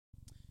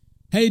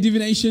Hey Divi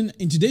Nation,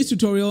 in today's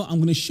tutorial, I'm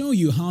going to show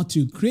you how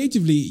to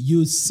creatively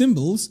use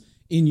symbols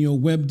in your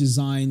web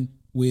design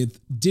with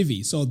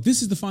Divi. So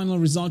this is the final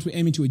result we're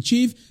aiming to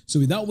achieve.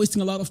 So without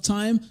wasting a lot of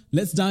time,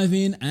 let's dive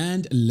in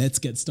and let's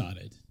get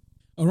started.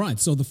 All right,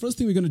 so the first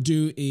thing we're going to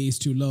do is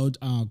to load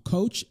our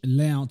coach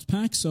layout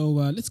pack. So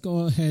let's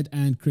go ahead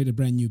and create a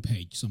brand new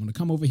page. So I'm going to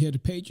come over here to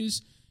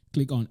pages,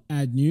 click on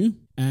add new,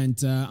 and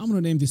I'm going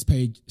to name this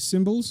page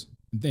symbols.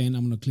 Then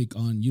I'm going to click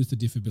on use the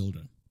Divi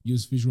builder,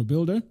 use visual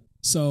builder.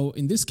 So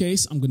in this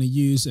case, I'm going to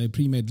use a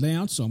pre-made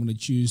layout. So I'm going to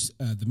choose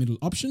the middle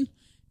option,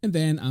 and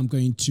then I'm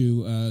going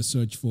to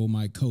search for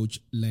my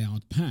coach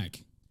layout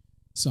pack.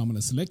 So I'm going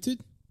to select it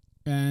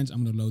and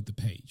I'm going to load the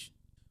page.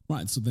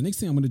 Right. So the next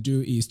thing I'm going to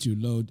do is to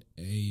load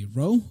a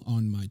row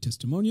on my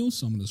testimonials.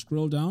 So I'm going to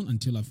scroll down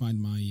until I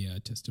find my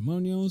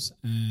testimonials,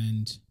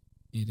 and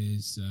it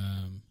is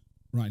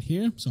right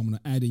here. So I'm going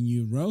to add a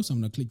new row. So I'm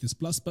going to click this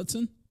plus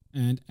button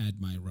and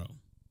add my row.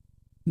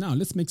 Now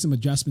let's make some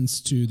adjustments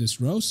to this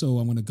row. So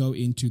I'm going to go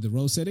into the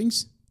row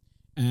settings,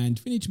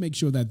 and we need to make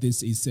sure that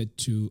this is set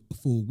to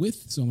full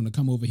width. So I'm going to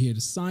come over here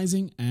to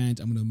sizing, and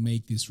I'm going to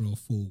make this row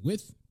full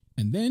width.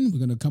 And then we're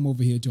going to come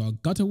over here to our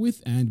gutter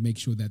width and make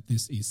sure that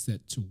this is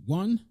set to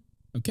 1.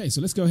 Okay,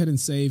 so let's go ahead and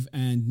save.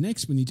 And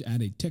next we need to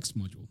add a text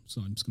module.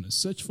 So I'm just going to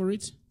search for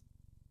it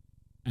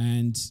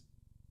and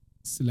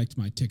select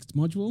my text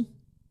module.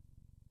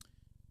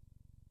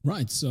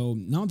 Right, so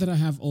now that I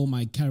have all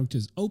my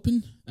characters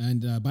open,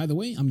 and by the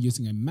way, I'm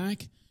using a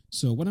Mac.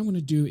 So what I'm going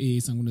to do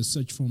is I'm going to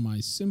search for my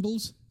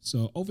symbols.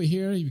 So over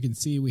here, you can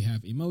see we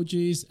have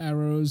emojis,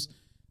 arrows,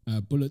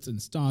 bullets and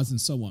stars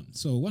and so on.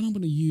 So what I'm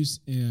going to use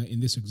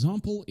in this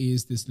example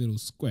is this little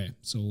square.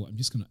 So I'm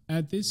just going to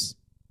add this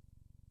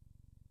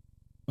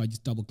by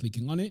just double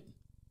clicking on it.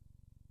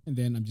 And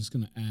then I'm just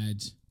going to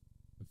add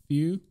a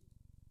few.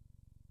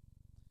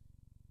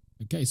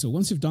 Okay, so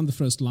once you've done the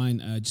first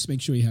line, just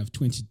make sure you have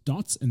 20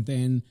 dots. And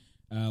then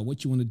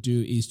what you want to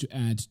do is to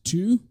add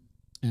 2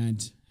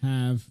 and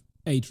have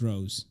 8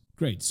 rows.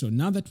 Great. So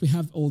now that we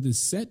have all this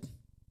set,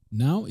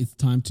 now it's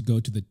time to go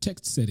to the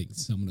text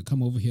settings. So I'm going to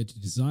come over here to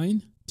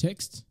design,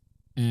 text,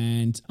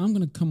 and I'm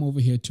going to come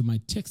over here to my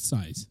text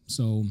size.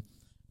 So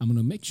I'm going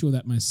to make sure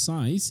that my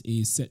size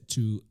is set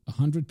to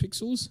 100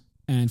 pixels.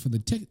 And for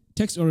the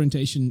text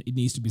orientation, it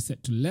needs to be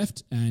set to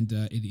left, and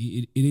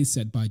it is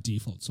set by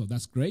default. So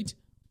that's great.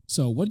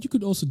 So what you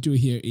could also do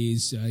here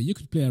is you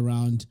could play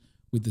around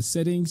with the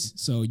settings.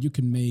 So you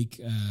can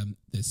make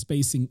the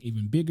spacing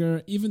even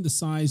bigger, even the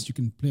size. You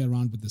can play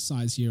around with the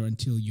size here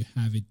until you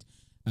have it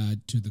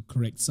to the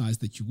correct size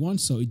that you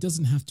want. So it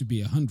doesn't have to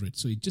be 100.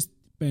 So it just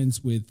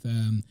depends with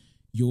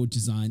your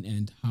design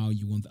and how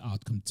you want the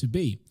outcome to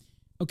be.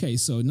 Okay,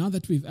 so now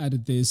that we've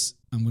added this,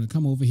 I'm going to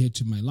come over here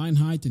to my line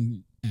height.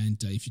 And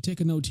if you take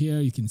a note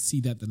here, you can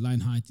see that the line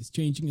height is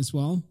changing as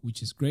well,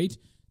 which is great.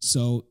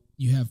 So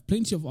you have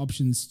plenty of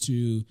options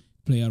to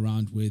play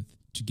around with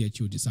to get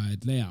your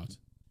desired layout.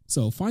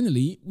 So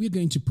finally, we're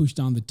going to push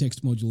down the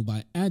text module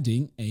by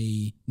adding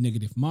a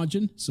negative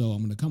margin. So I'm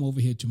going to come over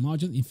here to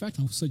margin. In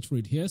fact, I'll search for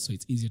it here so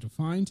it's easier to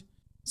find.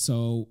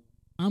 So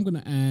I'm going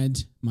to add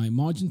my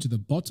margin to the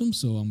bottom.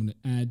 So I'm going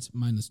to add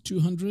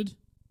 -200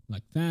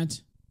 like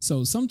that.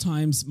 So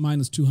sometimes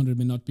 -200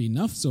 may not be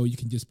enough. So you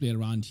can just play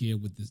around here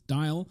with this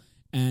dial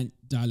and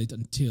dial it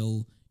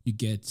until you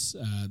get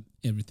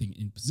everything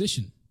in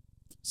position.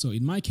 So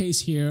in my case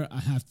here, I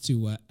have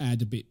to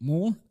add a bit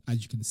more,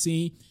 as you can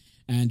see.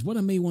 And what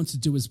I may want to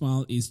do as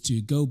well is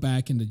to go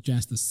back and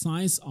adjust the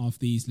size of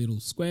these little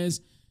squares.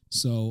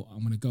 So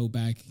I'm going to go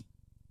back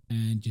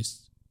and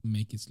just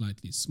make it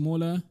slightly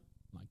smaller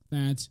like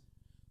that.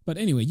 But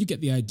anyway, you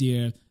get the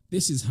idea.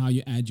 This is how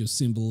you add your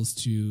symbols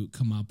to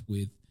come up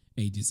with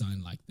a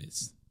design like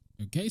this.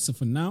 Okay, so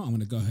for now, I'm going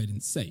to go ahead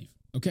and save.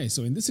 Okay,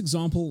 so in this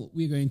example,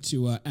 we're going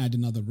to add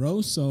another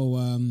row. So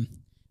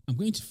I'm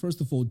going to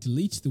first of all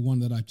delete the one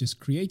that I've just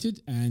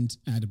created and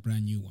add a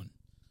brand new one.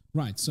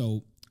 Right,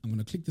 so I'm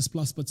going to click this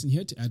plus button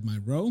here to add my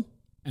row.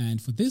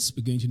 And for this,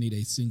 we're going to need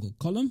a single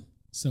column.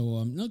 So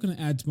I'm not going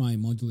to add my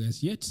module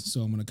as yet.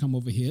 So I'm going to come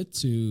over here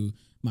to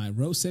my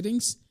row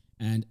settings.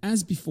 And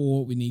as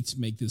before, we need to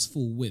make this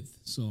full width.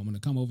 So I'm going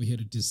to come over here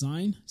to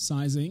design,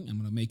 sizing. I'm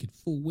going to make it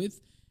full width.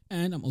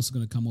 And I'm also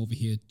going to come over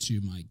here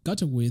to my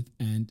gutter width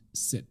and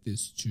set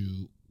this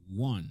to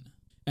 1.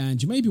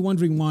 And you may be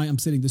wondering why I'm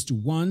setting this to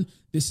 1.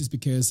 This is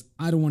because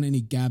I don't want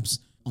any gaps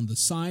on the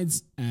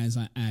sides as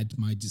I add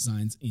my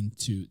designs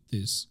into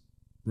this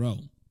row.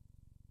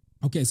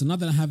 Okay, so now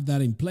that I have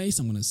that in place,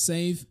 I'm going to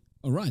save.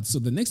 All right, so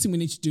the next thing we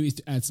need to do is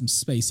to add some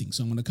spacing.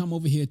 So I'm going to come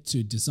over here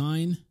to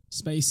design,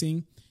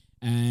 spacing,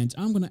 and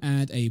I'm going to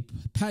add a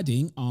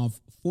padding of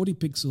 40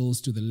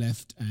 pixels to the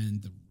left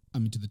and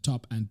to the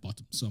top and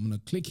bottom. So I'm going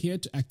to click here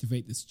to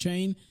activate this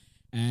chain.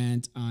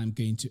 And I'm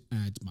going to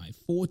add my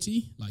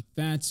 40 like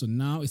that. So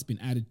now it's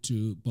been added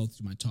to both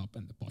to my top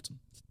and the bottom.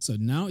 So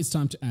now it's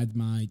time to add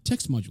my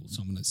text module.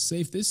 So I'm going to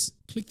save this,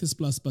 click this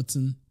plus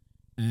button,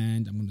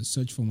 and I'm going to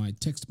search for my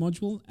text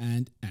module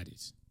and add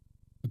it.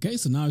 Okay,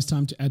 so now it's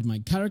time to add my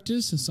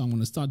characters. So I'm going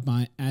to start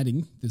by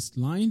adding this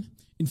line.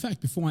 In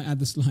fact, before I add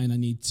this line, I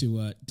need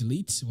to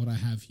delete what I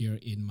have here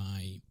in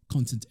my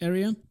content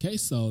area. Okay,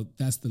 so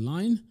that's the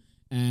line.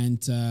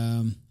 And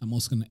I'm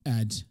also going to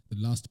add the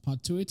last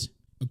part to it.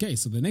 Okay,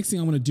 so the next thing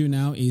I'm going to do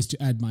now is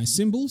to add my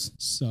symbols.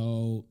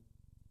 So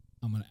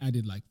I'm going to add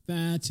it like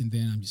that. And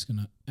then I'm just going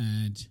to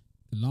add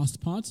the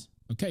last part.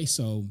 Okay,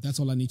 so that's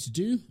all I need to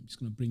do. I'm just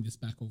going to bring this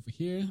back over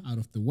here out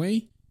of the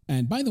way.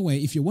 And by the way,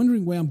 if you're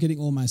wondering where I'm getting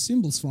all my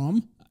symbols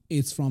from,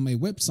 it's from a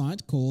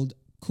website called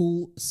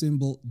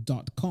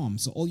coolsymbol.com.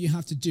 So all you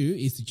have to do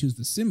is to choose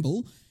the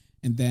symbol.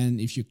 And then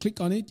if you click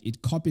on it,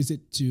 it copies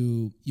it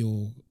to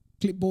your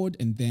clipboard,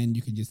 and then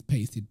you can just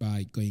paste it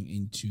by going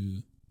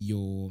into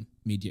your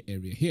media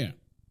area here.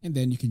 And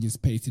then you can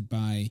just paste it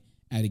by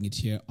adding it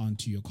here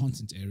onto your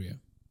content area.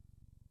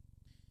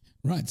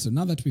 Right, so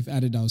now that we've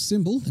added our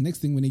symbol, the next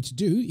thing we need to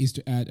do is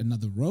to add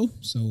another row.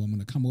 So I'm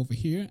going to come over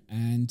here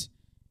and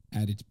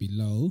add it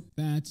below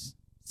that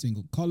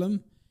single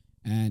column.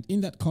 And in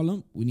that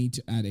column, we need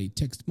to add a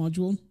text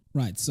module.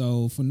 Right,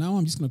 so for now,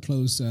 I'm just going to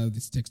close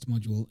this text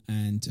module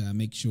and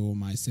make sure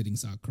my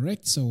settings are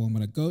correct. So I'm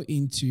going to go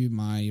into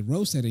my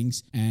row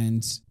settings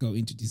and go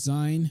into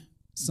design,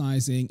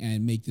 sizing,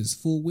 and make this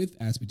full width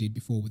as we did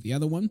before with the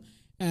other one.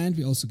 And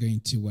we're also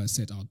going to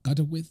set our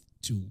gutter width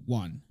to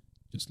 1,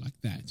 just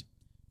like that.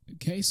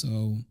 Okay,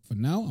 so for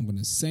now, I'm going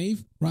to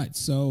save. Right,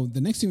 so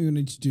the next thing we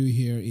need to do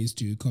here is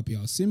to copy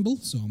our symbol.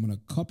 So I'm going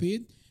to copy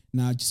it.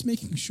 Now, just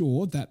making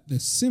sure that the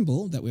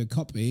symbol that we're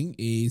copying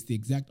is the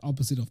exact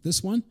opposite of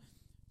this one.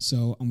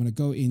 So I'm going to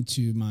go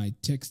into my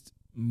text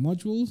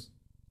modules,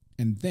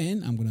 and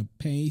then I'm going to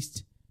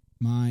paste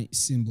my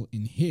symbol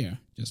in here,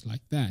 just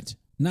like that.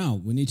 Now,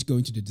 we need to go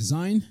into the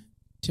design,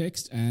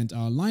 text, and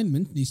our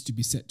alignment needs to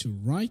be set to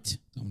right. So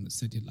I'm going to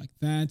set it like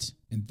that.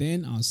 And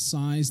then our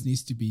size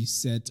needs to be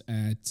set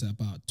at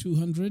about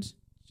 200,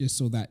 just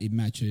so that it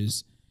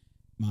matches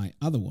my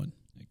other one.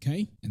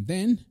 Okay, and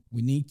then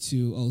we need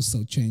to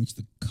also change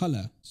the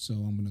color. So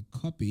I'm going to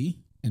copy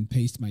and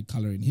paste my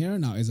color in here.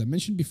 Now, as I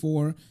mentioned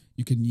before,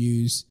 you can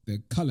use the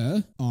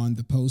color on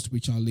the post,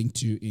 which I'll link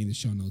to in the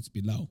show notes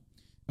below.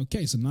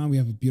 Okay, so now we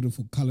have a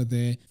beautiful color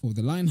there. For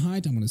the line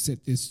height, I'm going to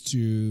set this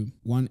to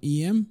 1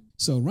 EM.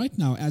 So right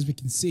now, as we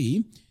can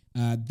see,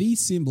 these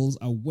symbols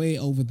are way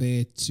over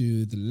there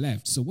to the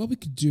left. So what we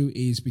could do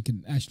is we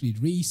can actually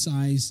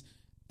resize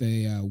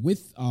the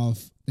width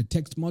of the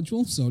text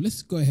module. So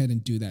let's go ahead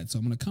and do that. So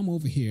I'm going to come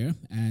over here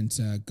and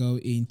go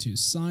into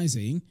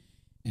sizing,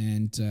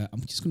 and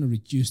I'm just going to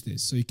reduce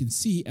this. So you can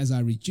see as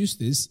I reduce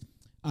this,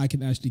 I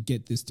can actually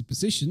get this to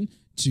position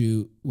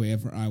to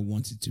wherever I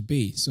want it to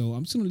be. So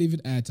I'm just going to leave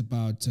it at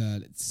about,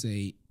 let's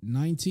say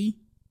 90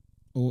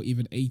 or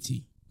even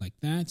 80, like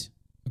that.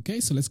 Okay,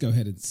 so let's go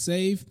ahead and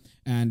save.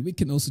 And we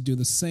can also do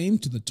the same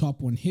to the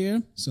top one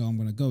here. So I'm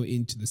going to go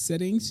into the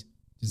settings,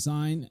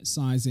 design,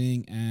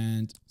 sizing,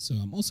 and so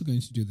I'm also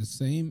going to do the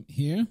same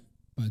here,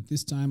 but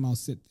this time I'll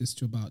set this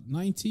to about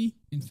 90.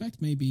 In fact,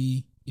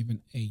 maybe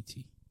even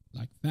 80,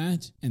 like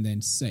that, and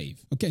then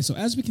save. Okay, so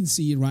as we can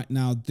see right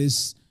now,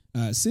 this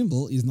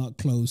symbol is not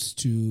close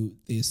to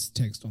this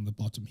text on the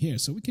bottom here.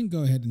 So we can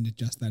go ahead and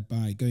adjust that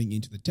by going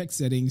into the text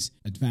settings,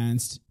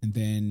 advanced, and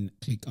then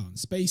click on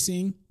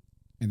spacing.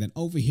 And then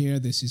over here,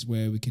 this is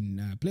where we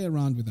can play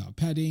around with our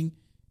padding,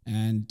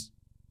 and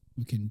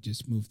we can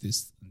just move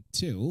this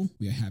until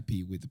we are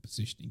happy with the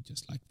positioning,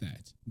 just like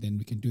that. Then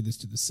we can do this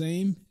to the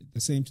same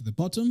to the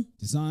bottom,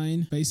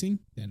 design, spacing.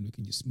 Then we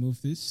can just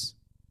move this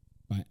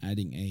by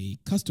adding a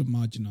custom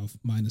margin of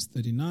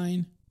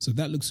 -39. So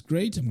that looks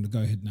great. I'm going to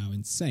go ahead now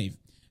and save.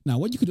 Now,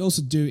 what you could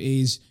also do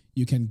is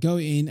you can go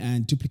in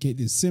and duplicate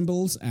these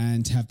symbols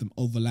and have them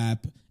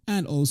overlap,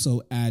 and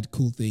also add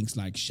cool things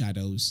like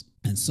shadows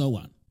and so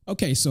on.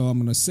 Okay, so I'm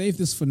going to save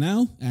this for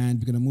now, and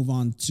we're going to move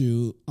on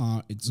to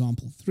our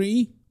example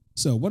 3.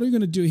 So what we're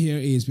going to do here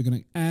is we're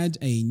going to add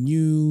a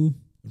new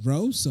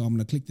row. So I'm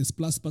going to click this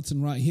plus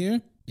button right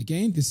here.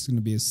 Again, this is going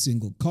to be a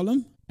single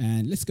column,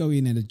 and let's go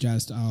in and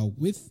adjust our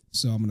width.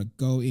 So I'm going to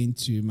go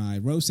into my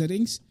row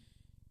settings,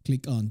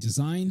 click on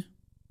design,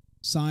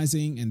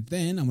 sizing, and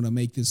then I'm going to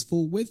make this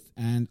full width,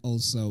 and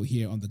also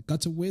here on the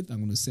gutter width, I'm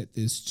going to set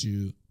this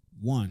to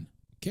 1.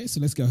 Okay, so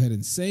let's go ahead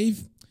and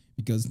save,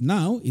 because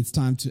now it's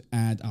time to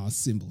add our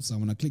symbol. So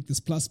I'm going to click this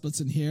plus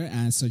button here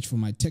and search for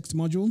my text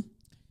module.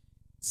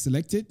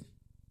 Select it.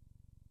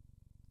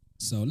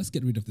 So let's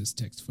get rid of this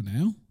text for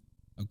now.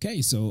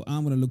 Okay, so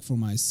I'm going to look for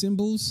my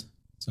symbols.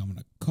 So I'm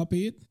going to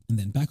copy it, and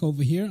then back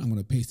over here, I'm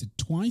going to paste it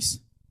twice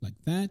like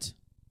that.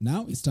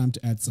 Now it's time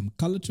to add some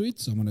color to it.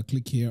 So I'm going to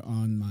click here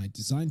on my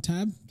design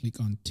tab, click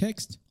on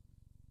text,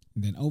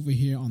 and then over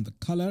here on the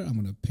color, I'm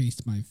going to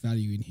paste my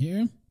value in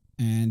here,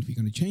 and we're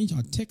going to change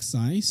our text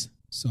size.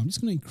 So I'm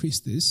just going to increase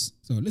this.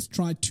 So let's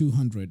try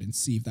 200 and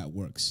see if that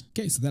works.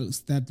 Okay, so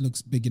that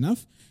looks big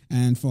enough.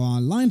 And for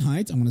our line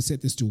height, I'm going to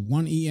set this to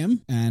 1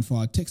 EM. And for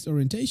our text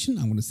orientation,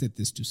 I'm going to set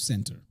this to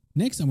center.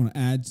 Next, I'm going to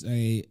add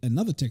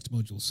another text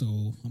module. So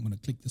I'm going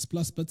to click this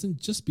plus button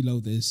just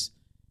below this,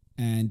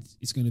 and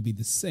it's going to be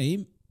the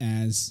same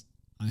as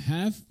I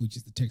have, which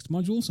is the text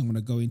module. So I'm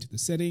going to go into the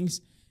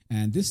settings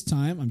And this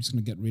time I'm just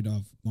going to get rid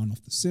of one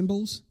of the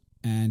symbols.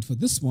 And for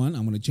this one,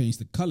 I'm going to change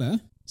the color.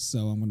 So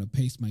I'm going to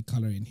paste my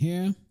color in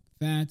here.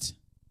 That.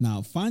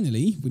 Now,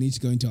 finally, we need to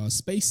go into our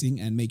spacing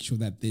and make sure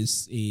that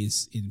this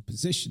is in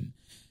position.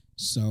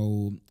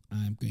 So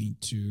I'm going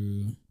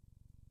to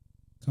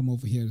come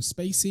over here to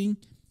spacing.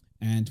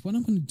 And what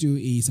I'm going to do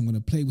is I'm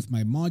going to play with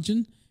my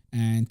margin.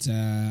 And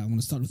I'm going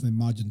to start with my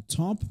margin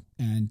top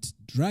and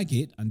drag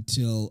it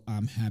until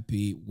I'm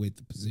happy with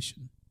the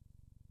position.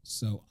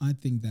 So I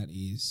think that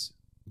is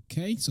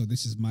okay. So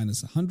this is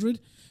minus 100.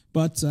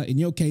 But in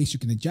your case, you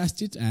can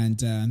adjust it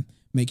and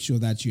make sure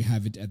that you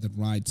have it at the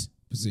right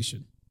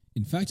position.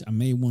 In fact, I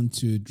may want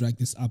to drag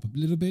this up a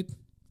little bit.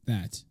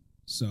 That.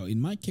 So in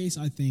my case,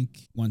 I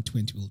think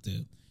 120 will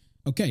do.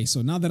 Okay,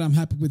 so now that I'm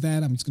happy with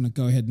that, I'm just going to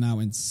go ahead now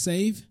and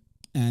save.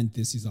 And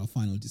this is our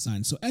final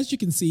design. So as you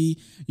can see,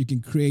 you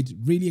can create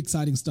really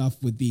exciting stuff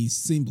with these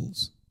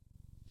symbols.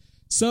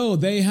 So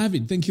there you have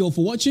it. Thank you all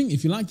for watching.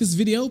 If you like this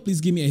video,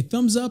 please give me a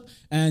thumbs up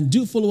and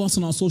do follow us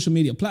on our social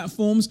media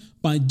platforms.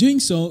 By doing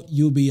so,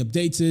 you'll be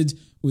updated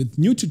with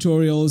new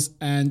tutorials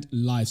and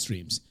live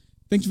streams.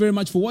 Thank you very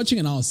much for watching,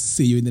 and I'll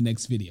see you in the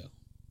next video.